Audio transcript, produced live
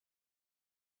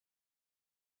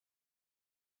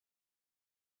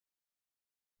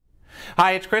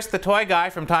Hi, it's Chris the Toy Guy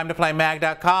from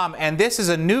TimeToPlayMag.com, and this is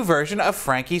a new version of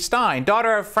Frankie Stein,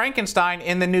 daughter of Frankenstein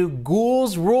in the new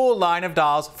Ghouls Rule line of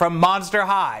dolls from Monster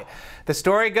High. The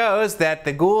story goes that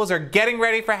the ghouls are getting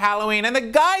ready for Halloween, and the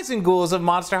guys and ghouls of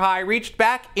Monster High reached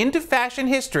back into fashion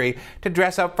history to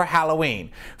dress up for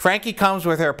Halloween. Frankie comes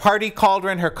with her party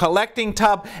cauldron, her collecting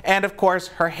tub, and of course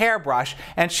her hairbrush,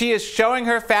 and she is showing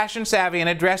her fashion savvy in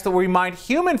a dress that will remind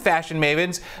human fashion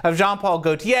mavens of Jean-Paul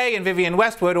Gaultier and Vivienne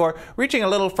Westwood, or reaching a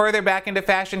little further back into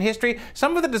fashion history,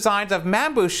 some of the designs of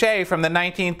Madame Boucher from the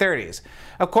 1930s.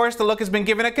 Of course, the look has been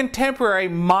given a contemporary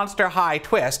Monster High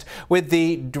twist. With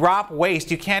the drop waist,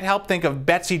 you can't help think of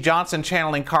Betsy Johnson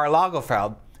channeling Karl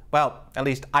Lagerfeld. Well, at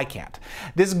least I can't.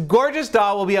 This gorgeous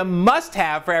doll will be a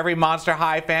must-have for every Monster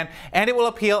High fan, and it will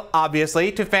appeal,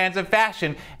 obviously, to fans of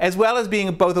fashion, as well as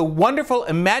being both a wonderful,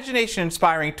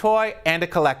 imagination-inspiring toy and a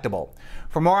collectible.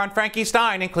 For more on Frankie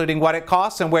Stein, including what it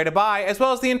costs and where to buy, as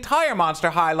well as the entire Monster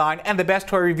High line and the best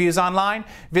toy reviews online,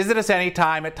 visit us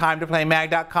anytime at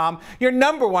TimeToPlayMag.com, your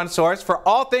 #1 source for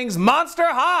all things Monster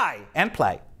High and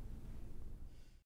play.